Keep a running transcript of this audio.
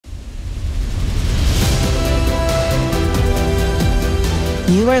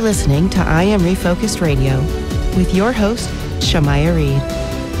You are listening to I Am Refocused Radio with your host, Shamaya Reed.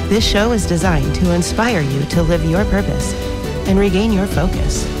 This show is designed to inspire you to live your purpose and regain your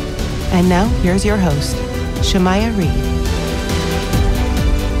focus. And now, here's your host, Shamaya Reed.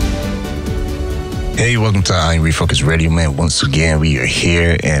 Hey, welcome to I Am Refocused Radio, man. Once again, we are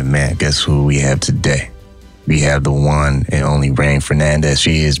here, and man, guess who we have today? We have the one and only Rayne Fernandez.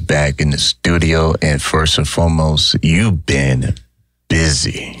 She is back in the studio, and first and foremost, you've been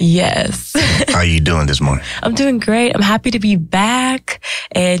busy. Yes. How you doing this morning? I'm doing great. I'm happy to be back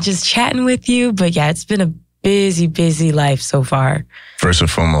and just chatting with you. But yeah, it's been a busy life so far. First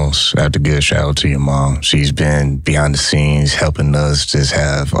and foremost, I have to give a shout out to your mom. She's been behind the scenes helping us just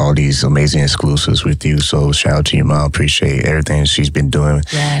have all these amazing exclusives with you. So shout out to your mom. Appreciate everything she's been doing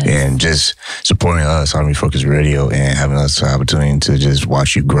and just supporting us on Refocused Radio and having us the opportunity to just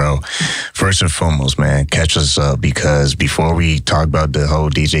watch you grow. First and foremost, man, catch us up, because before we talk about the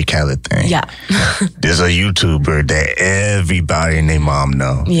whole DJ Khaled thing, there's a YouTuber that everybody and their mom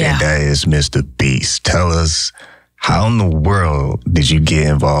know, and that is MrBeast. Tell us, how in the world did you get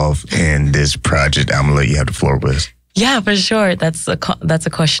involved in this project? I'm gonna let you have the floor with us. Yeah, for sure. That's a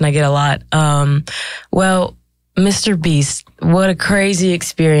question I get a lot. Well, MrBeast, what a crazy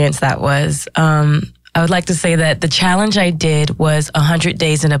experience that was. I would like to say that the challenge I did was 100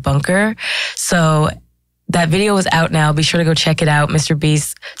 days in a bunker. So that video is out now. Be sure to go check it out.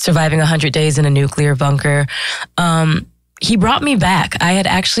 MrBeast surviving 100 days in a nuclear bunker. He brought me back. I had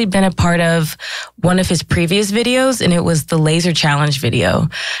actually been a part of one of his previous videos, and it was the laser challenge video.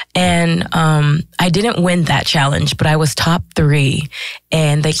 And I didn't win that challenge, but I was top 3.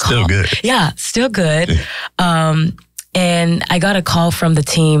 And they still good. Yeah, still good. And I got a call from the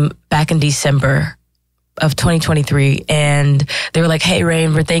team back in December of 2023, and they were like, "Hey,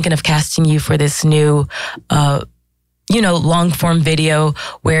 Rayne, we're thinking of casting you for this new long form video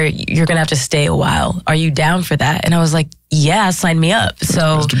where you're going to have to stay a while. Are you down for that?" And I was like, yeah, sign me up.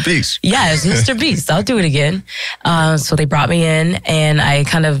 So MrBeast. Yeah, it's MrBeast. I'll do it again. So they brought me in, and I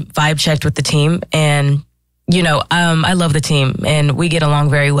kind of vibe checked with the team, and I love the team and we get along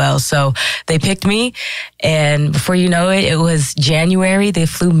very well. So they picked me, and before you know it, it was January. They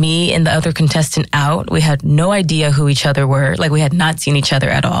flew me and the other contestant out. We had no idea who each other were. Like, we had not seen each other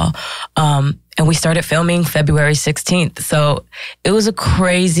at all. And we started filming February 16th. So it was a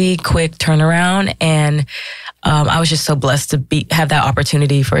crazy quick turnaround. And I was just so blessed to have that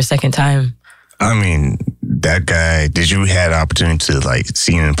opportunity for a second time. I mean, that guy, did you have the opportunity to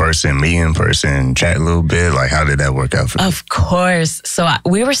see him in person, meet him in person, chat a little bit? Like, how did that work out for you? Of course. So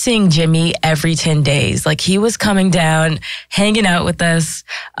we were seeing Jimmy every 10 days. Like, he was coming down, hanging out with us,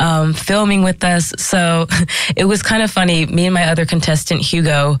 filming with us. So it was kind of funny. Me and my other contestant,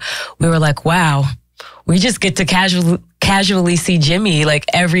 Hugo, we were like, wow, we just get to casually see Jimmy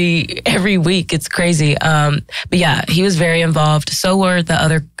every week. It's crazy. But yeah, he was very involved. So were the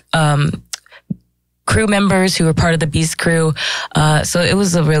other crew members who were part of the Beast crew. So it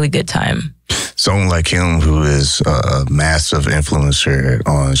was a really good time. Someone like him, who is a massive influencer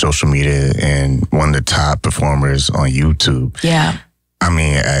on social media and one of the top performers on YouTube. Yeah. I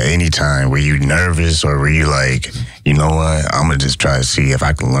mean, at any time, were you nervous, or were you like, you know what, I'm going to just try to see if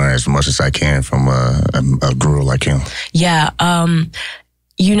I can learn as much as I can from a guru like him? Yeah.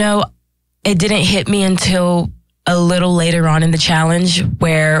 It didn't hit me until a little later on in the challenge,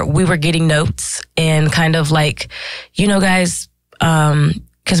 where we were getting notes and kind of guys,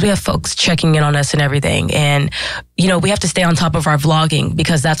 because we have folks checking in on us and everything. And, we have to stay on top of our vlogging,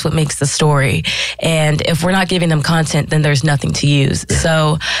 because that's what makes the story. And if we're not giving them content, then there's nothing to use. Yeah.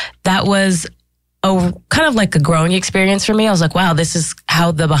 So that was kind of like a growing experience for me. I was like, wow, this is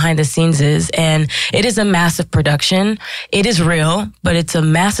how the behind the scenes is. And it is a massive production. It is real, but it's a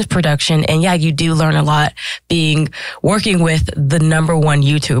massive production. And yeah, you do learn a lot working with the #1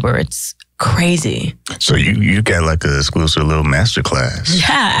 YouTuber. It's crazy. So you got like an exclusive little masterclass.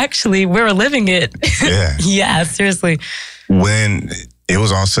 Yeah, actually, we were living it. Yeah. Yeah, seriously. When it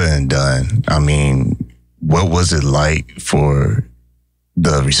was all said and done, I mean, what was it like for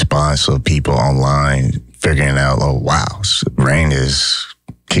the response of people online figuring out, oh, wow, Rayne is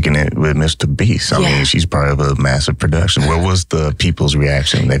kicking it with MrBeast? I mean, she's part of a massive production. What was the people's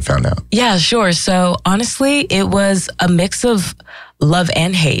reaction when they found out? Yeah, sure. So honestly, it was a mix of love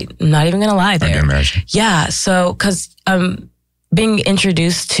and hate. I'm not even going to lie there. I can imagine. Yeah. So, because being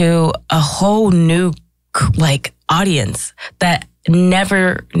introduced to a whole new audience that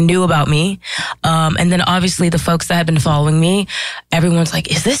never knew about me. And then obviously the folks that have been following me, everyone's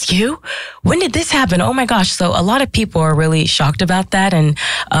like, is this you? When did this happen? Oh my gosh. So a lot of people are really shocked about that and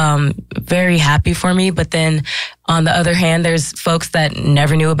very happy for me. But then On the other hand, there's folks that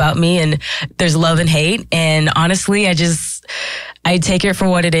never knew about me, and there's love and hate. And honestly, I take it for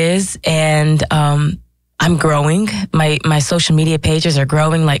what it is. And I'm growing. My social media pages are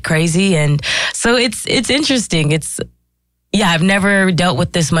growing like crazy. And so it's interesting. I've never dealt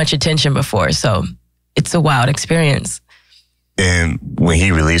with this much attention before. So it's a wild experience. And when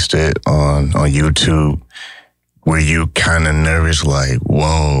he released it on YouTube, were you kind of nervous, like,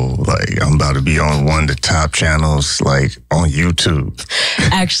 whoa, like I'm about to be on one of the top channels, like on YouTube?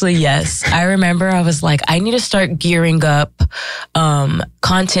 Actually, yes. I remember I was like, I need to start gearing up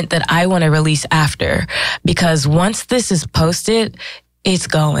content that I want to release after, because once this is posted, it's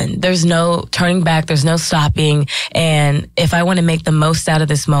going. There's no turning back. There's no stopping. And if I want to make the most out of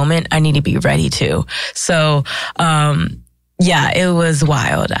this moment, I need to be ready to. So, it was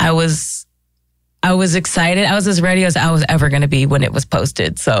wild. I was excited. I was as ready as I was ever going to be when it was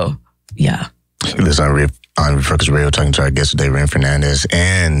posted. So, yeah. Listen, I'm Refocused Radio, talking to our guest today, Rayne Fernandez.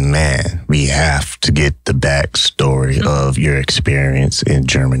 And man, we have to get the backstory of your experience in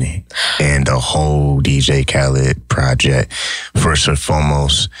Germany and the whole DJ Khaled project. First and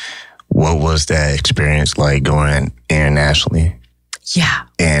foremost, what was that experience like going internationally? Yeah.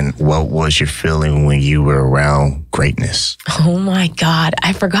 And what was your feeling when you were around greatness? Oh my God.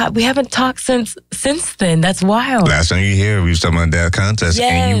 I forgot. We haven't talked since then. That's wild. Last time you were here, we was talking about that contest,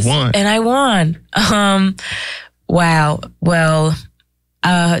 and you won. And I won. Wow. Well,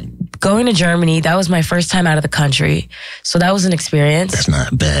 going to Germany, that was my first time out of the country. So that was an experience. That's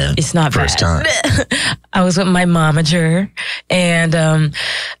not bad. It's not first bad. Time. I was with my momager, and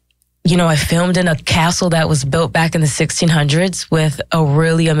I filmed in a castle that was built back in the 1600s with a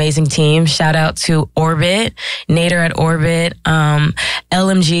really amazing team. Shout out to Orbit, Nader at Orbit,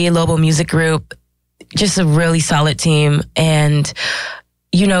 LMG, Lobo Music Group, just a really solid team. And,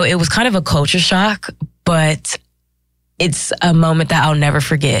 it was kind of a culture shock, but it's a moment that I'll never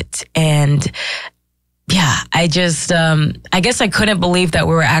forget. And yeah, I guess I couldn't believe that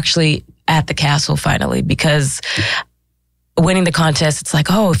we were actually at the castle finally, because winning the contest, it's like,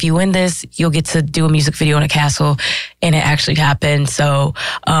 oh, if you win this, you'll get to do a music video in a castle. And it actually happened. So,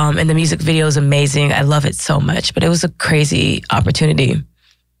 and the music video is amazing. I love it so much, but it was a crazy opportunity.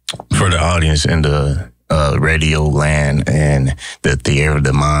 For the audience in the radio land and the theater of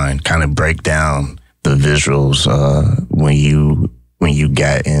the mind, kind of break down the visuals when you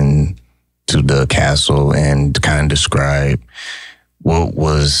got into the castle, and kind of describe what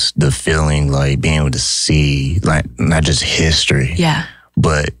was the feeling like being able to see, like, not just history,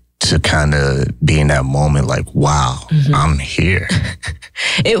 but to kind of be in that moment, like, wow, I'm here.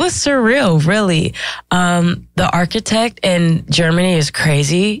 It was surreal, really. The architect in Germany is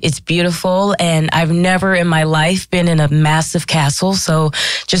crazy. It's beautiful. And I've never in my life been in a massive castle. So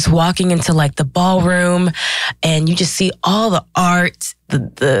just walking into like the ballroom, and you just see all the art.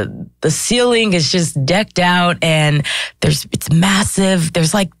 The ceiling is just decked out, and it's massive.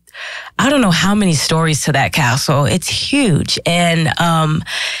 There's like, I don't know how many stories to that castle. It's huge. And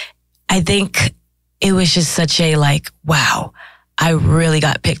I think it was just such a like, wow, I really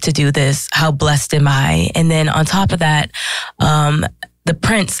got picked to do this. How blessed am I? And then on top of that, the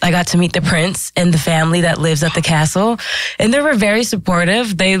prince, I got to meet the prince and the family that lives at the castle. And they were very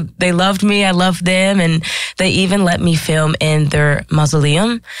supportive. They loved me. I loved them. And they even let me film in their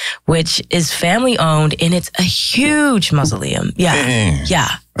mausoleum, which is family owned. And it's a huge mausoleum. Yeah. Man, yeah.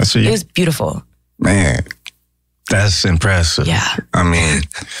 It was beautiful. Man, that's impressive. Yeah. I mean,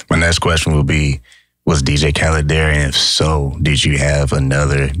 my next question will be, was DJ Khaled there? And if so, did you have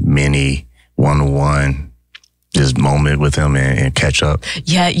another mini one-on-one just moment with him and catch up?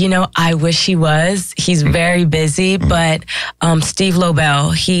 Yeah, I wish he was. He's very busy, but Steve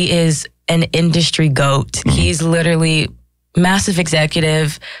Lobel, he is an industry goat. He's literally massive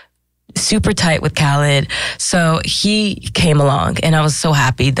executive, super tight with Khaled. So he came along, and I was so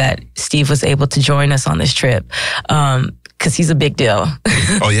happy that Steve was able to join us on this trip. Because he's a big deal.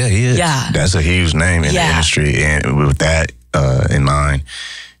 Oh, yeah, he is. Yeah. That's a huge name in the industry. And with that in mind,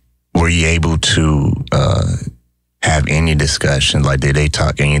 were you able to have any discussion? Like, did they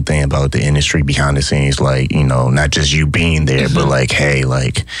talk anything about the industry behind the scenes? Like, not just you being there, but like, hey,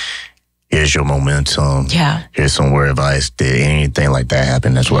 like, here's your momentum. Yeah. Here's some word advice. Did anything like that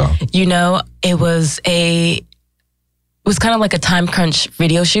happen as well? It was kind of like a time crunch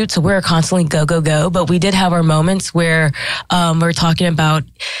video shoot. So we were constantly go, go, go. But we did have our moments where we're talking about,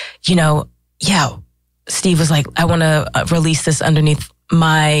 Steve was like, I want to release this underneath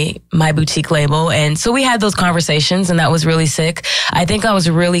my boutique label. And so we had those conversations, and that was really sick. I think I was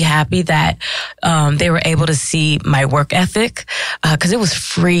really happy that they were able to see my work ethic, because it was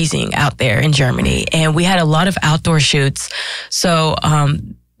freezing out there in Germany, and we had a lot of outdoor shoots. So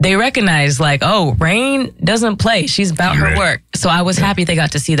they recognized, like, oh, Rayne doesn't play. She's about her work. So I was happy they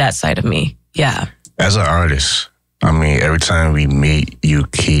got to see that side of me. Yeah. As an artist, I mean, every time we meet, you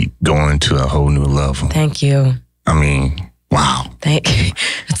keep going to a whole new level. Thank you. I mean, wow. Thank you.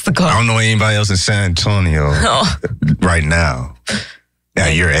 That's the goal. I don't know anybody else in San Antonio right now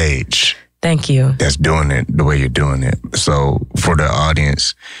at your age. Thank you. That's doing it the way you're doing it. So for the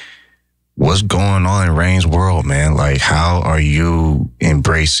audience, what's going on in Rayne's world, man? Like, how are you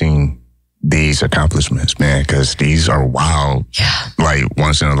embracing these accomplishments, man? Because these are wild, like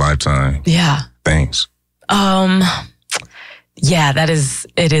once in a lifetime things. Yeah,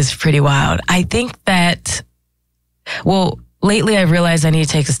 it is pretty wild. I think that, well, lately I realized I need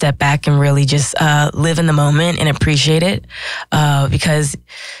to take a step back and really just live in the moment and appreciate it. Because,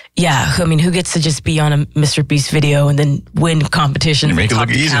 I mean, who gets to just be on a MrBeast video and then win competitions? Make it look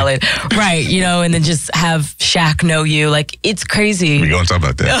easy. Right, and then just have Shaq know you. Like, it's crazy. We're going to talk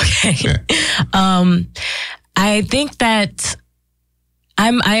about that. Okay. Yeah. I think that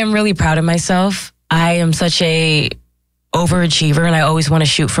I am really proud of myself. I am such a overachiever, and I always want to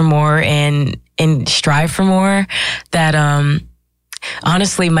shoot for more and strive for more, that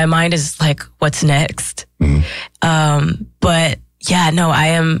honestly my mind is like, what's next? But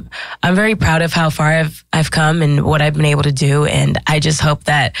I'm very proud of how far I've come and what I've been able to do, and I just hope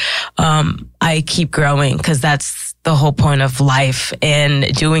that I keep growing, because that's the whole point of life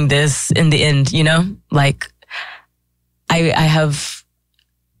and doing this in the end, like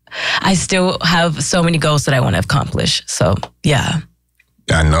I still have so many goals that I want to accomplish. So, yeah.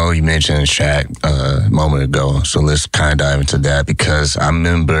 I know you mentioned Shaq a moment ago, so let's kind of dive into that, because I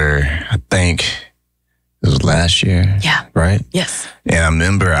remember, I think it was last year. Yeah. Right? Yes. And I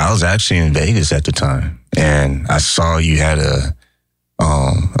remember I was actually in Vegas at the time, and I saw you had a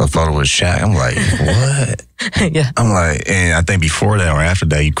photo with Shaq. I'm like, what? Yeah. I'm like, and I think before that or after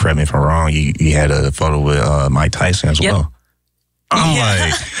that, you correct me if I'm wrong, you had a photo with Mike Tyson as well. I'm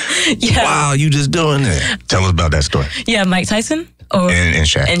like, wow, you just doing it. Tell us about that story. Yeah, Mike Tyson? And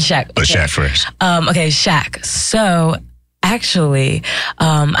Shaq. And Shaq. But Shaq first. Okay, Shaq. So, actually,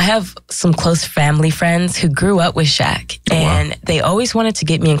 I have some close family friends who grew up with Shaq. And they always wanted to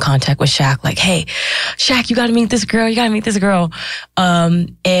get me in contact with Shaq. Like, hey, Shaq, you got to meet this girl. You got to meet this girl.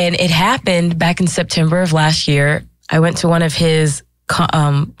 And it happened back in September of last year. I went to one of his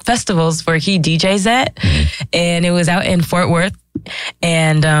festivals where he DJs at. And it was out in Fort Worth.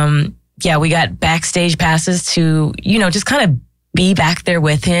 And we got backstage passes to, just kind of be back there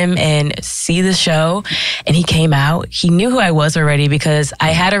with him and see the show. And he came out. He knew who I was already, because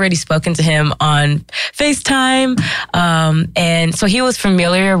I had already spoken to him on FaceTime. And so he was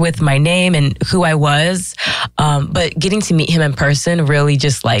familiar with my name and who I was. But getting to meet him in person really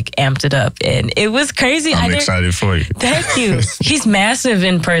just like amped it up. And it was crazy. I'm excited for you. Thank you. He's massive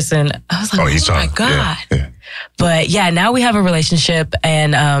in person. I was like, oh my God. Yeah. But now we have a relationship,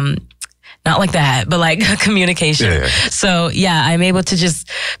 and not like that, but like communication. Yeah. So I'm able to just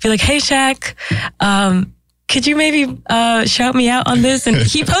be like, hey, Shaq, could you maybe shout me out on this? And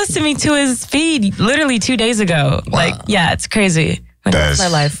he posted me to his feed literally 2 days ago. Wow. Like, it's crazy. Like, that's my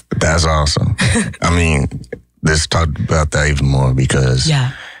life. That's awesome. I mean, let's talk about that even more, because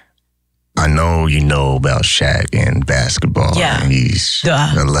I know you know about Shaq and basketball. Yeah. And he's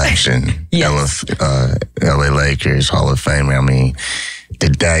election, yes. LA Lakers Hall of Famer. I mean,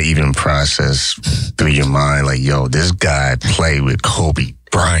 did that even process through your mind? Like, yo, this guy played with Kobe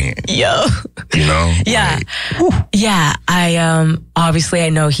Bryant. Yo. Yeah. Like, I obviously I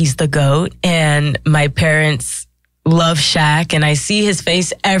know he's the GOAT, and my parents love Shaq, and I see his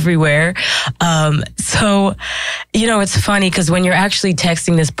face everywhere. So, it's funny, because when you're actually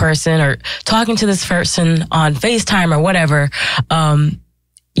texting this person or talking to this person on FaceTime or whatever,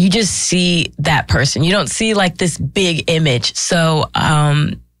 you just see that person. You don't see like this big image. So,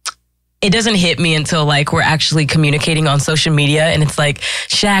 it doesn't hit me until like we're actually communicating on social media, and it's like,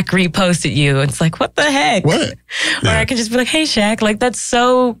 Shaq reposted you. It's like, what the heck? What? Or I can just be like, hey, Shaq, like that's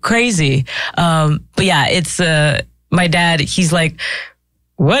so crazy. But it's my dad, he's like,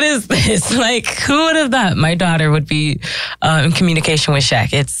 what is this? Like, who would have thought my daughter would be in communication with Shaq?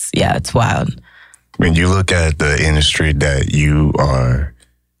 It's wild. When you look at the industry that you're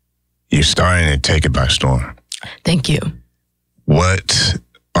starting to take it by storm. Thank you. What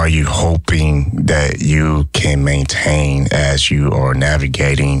are you hoping that you can maintain as you are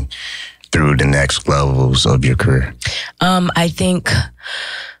navigating through the next levels of your career? I think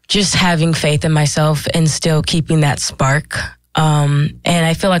just having faith in myself and still keeping that spark. And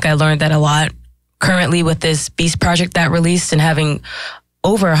I feel like I learned that a lot currently with this Beast project that released and having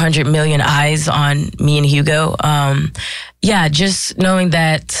over 100 million eyes on me and Hugo. Just knowing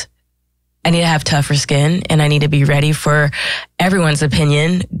that I need to have tougher skin and I need to be ready for everyone's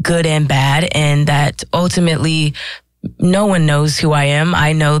opinion, good and bad, and that ultimately no one knows who I am.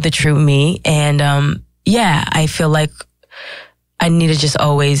 I know the true me. And I feel like I need to just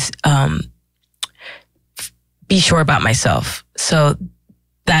always be sure about myself. So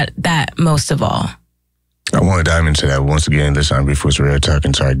that most of all. I want to dive into that once again. This time before we're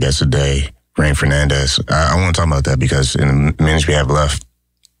talking to our guest today, Rayne Fernandez. I want to talk about that because in the minutes we have left,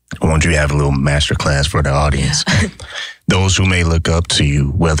 I want you to have a little master class for the audience. Yeah. Those who may look up to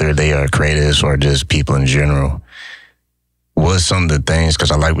you, whether they are creatives or just people in general, what's some of the things,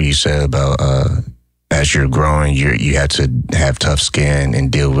 because I like what you said about as you're growing, you have to have tough skin and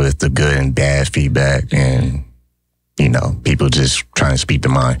deal with the good and bad feedback and, people just trying to speak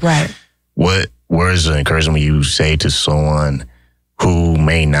their mind. Right. What words of encouragement you say to someone who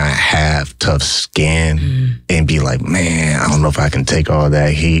may not have tough skin and be like, man, I don't know if I can take all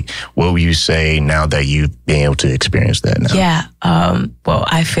that heat? What would you say now that you've been able to experience that now? Yeah. Well,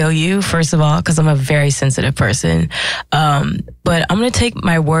 I feel you, first of all, because I'm a very sensitive person. But I'm going to take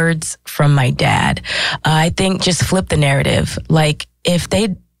my words from my dad. I think just flip the narrative. Like, if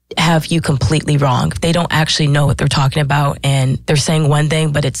they have you completely wrong, if they don't actually know what they're talking about and they're saying one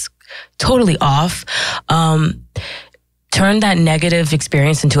thing, but it's totally off, turn that negative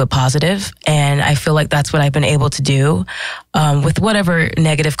experience into a positive. And I feel like that's what I've been able to do. With whatever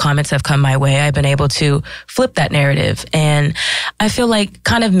negative comments have come my way, I've been able to flip that narrative. And I feel like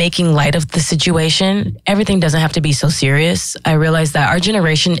kind of making light of the situation. Everything doesn't have to be so serious. I realize that our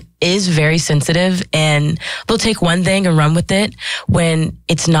generation is very sensitive and they'll take one thing and run with it when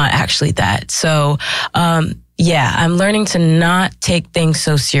it's not actually that. So, I'm learning to not take things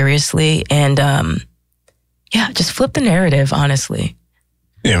so seriously and, just flip the narrative, honestly.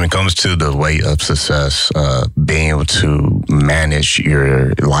 Yeah, when it comes to the weight of success, being able to manage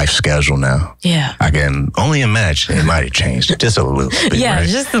your life schedule now. Yeah. I can only imagine it might have changed just a little bit. Yeah, right?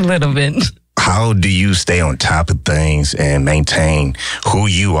 Just a little bit. How do you stay on top of things and maintain who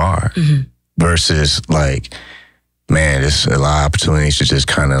you are versus like, man, there's a lot of opportunities to just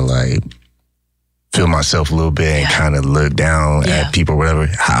kind of like feel myself a little bit and kind of look down at people, whatever.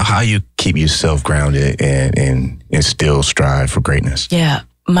 How you keep yourself grounded and still strive for greatness? Yeah,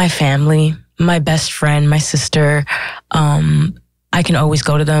 my family, my best friend, my sister, I can always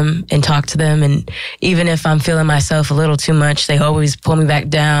go to them and talk to them. And even if I'm feeling myself a little too much, they always pull me back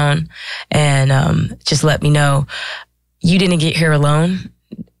down and just let me know, you didn't get here alone.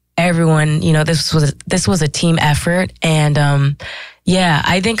 Everyone, this was a team effort. And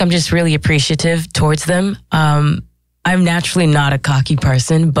I think I'm just really appreciative towards them. I'm naturally not a cocky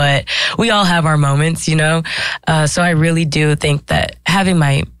person, but we all have our moments, so I really do think that having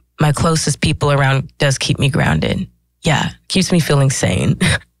my closest people around does keep me grounded. Yeah, keeps me feeling sane.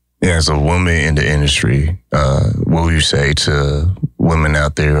 Yeah, as a woman in the industry, what would you say to women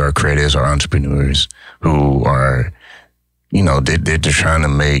out there who are creators or entrepreneurs who are, they're trying to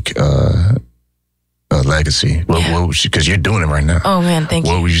make a legacy? Because you're doing it right now. Oh man, thank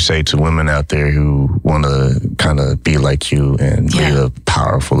you. What would you say to women out there who want to kind of be like you and leave a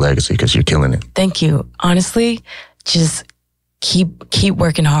powerful legacy because you're killing it? Thank you. Honestly, just keep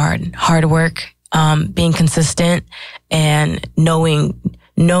working hard work, being consistent and knowing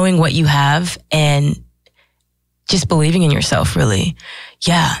what you have and just believing in yourself, really.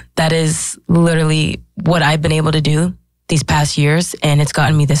 Yeah, that is literally what I've been able to do these past years, and it's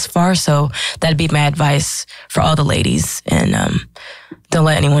gotten me this far. So that'd be my advice for all the ladies. And don't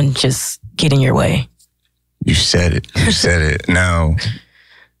let anyone just get in your way. You said it. You said it. Now,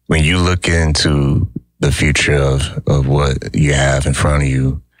 when you look into the future of what you have in front of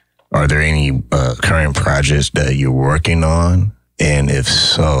you, are there any current projects that you're working on? And if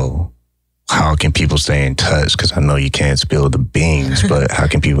so, how can people stay in touch? Because I know you can't spill the beans, but how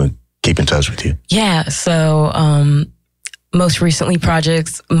can people keep in touch with you? Yeah, so most recent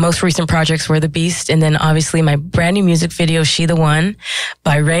projects were The Beast, and then obviously my brand new music video, She the One,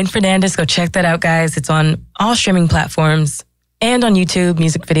 by Rayne Fernandez. Go check that out, guys. It's on all streaming platforms and on YouTube,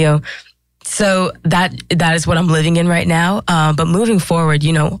 music video. So that is what I'm living in right now. But moving forward,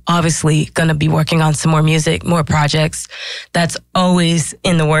 obviously gonna be working on some more music, more projects. That's always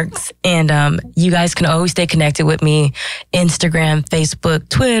in the works. And you guys can always stay connected with me. Instagram, Facebook,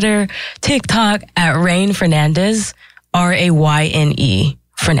 Twitter, TikTok at Rayne Fernandez, Rayne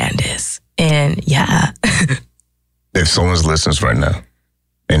Fernandez. And yeah. If someone's listening right now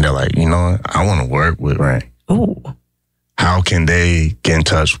and they're like, you know what, I want to work with Rayne. Ooh. How can they get in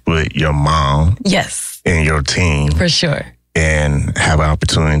touch with your mom? Yes. And your team? For sure. And have an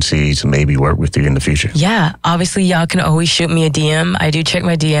opportunity to maybe work with you in the future? Yeah, obviously y'all can always shoot me a DM. I do check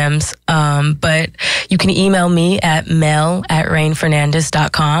my DMs, but you can email me at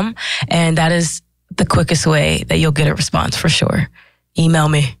mail@raynefernandez.com, and that is the quickest way that you'll get a response for sure. Email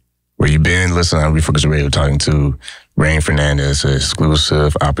me. Where you been listening on Refocused Radio, talking to Rayne Fernandez, an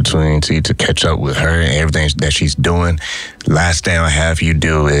exclusive opportunity to catch up with her and everything that she's doing. Last thing I have you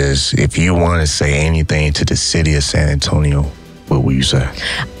do is, if you want to say anything to the city of San Antonio, what will you say?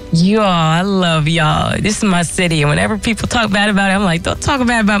 Y'all, I love y'all. This is my city. And whenever people talk bad about it, I'm like, don't talk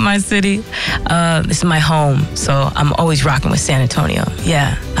bad about my city. This is my home. So I'm always rocking with San Antonio.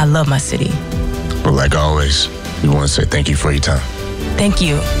 Yeah, I love my city. But like always, we want to say thank you for your time. Thank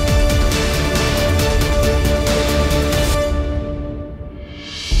you.